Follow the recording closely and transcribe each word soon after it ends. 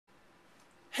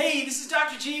Hey, this is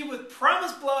Dr. G with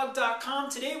PromiseBlog.com.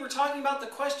 Today we're talking about the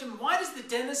question, why does the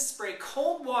dentist spray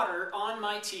cold water on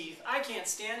my teeth? I can't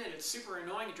stand it. It's super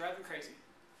annoying and driving me crazy.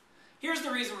 Here's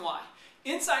the reason why.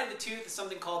 Inside the tooth is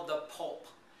something called the pulp.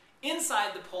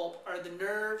 Inside the pulp are the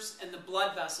nerves and the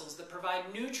blood vessels that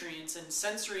provide nutrients and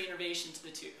sensory innervation to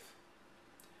the tooth.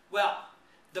 Well,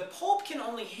 the pulp can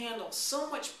only handle so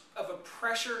much of a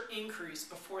pressure increase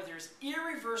before there's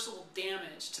irreversible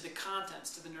damage to the contents,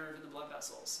 to the nerve and the blood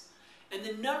vessels. And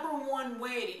the number one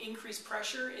way to increase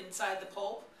pressure inside the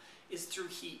pulp is through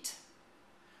heat.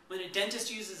 When a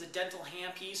dentist uses a dental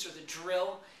handpiece or the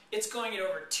drill, it's going at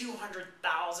over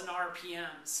 200,000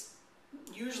 RPMs,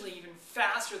 usually even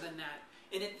faster than that.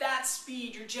 And at that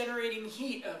speed, you're generating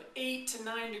heat of 8 to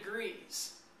 9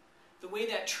 degrees. The way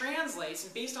that translates,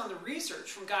 and based on the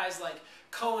research from guys like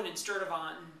Cohen and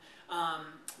Sturtevant and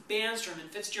Bandstrom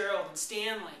and Fitzgerald and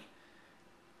Stanley,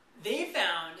 they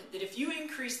found that if you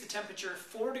increase the temperature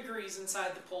 4 degrees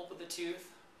inside the pulp of the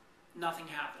tooth, nothing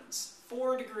happens.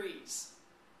 4 degrees.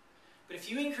 But if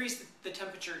you increase the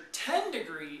temperature 10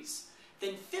 degrees,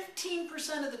 then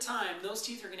 15% of the time those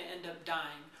teeth are going to end up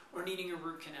dying or needing a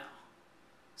root canal.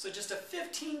 So just a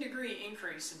 15-degree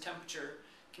increase in temperature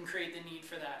can create the need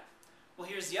for that. Well,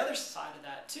 here's the other side of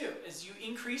that too. As you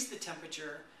increase the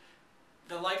temperature,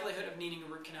 the likelihood of needing a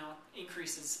root canal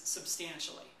increases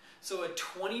substantially. So a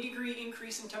 20-degree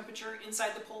increase in temperature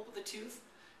inside the pulp of the tooth,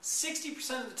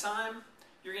 60% of the time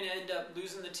you're going to end up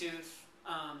losing the tooth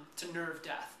to nerve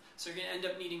death. So you're going to end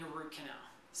up needing a root canal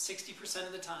 60%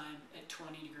 of the time at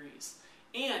 20 degrees.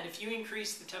 And if you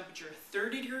increase the temperature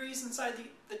 30 degrees inside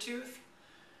the tooth,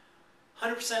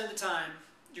 100% of the time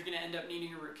you're going to end up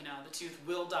needing a root canal. The tooth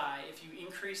will die if you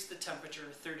increase the temperature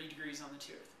 30 degrees on the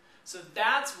tooth. So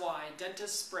that's why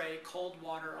dentists spray cold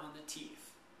water on the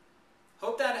teeth.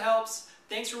 Hope that helps.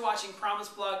 Thanks for watching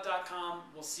PromiseBlog.com.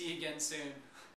 We'll see you again soon.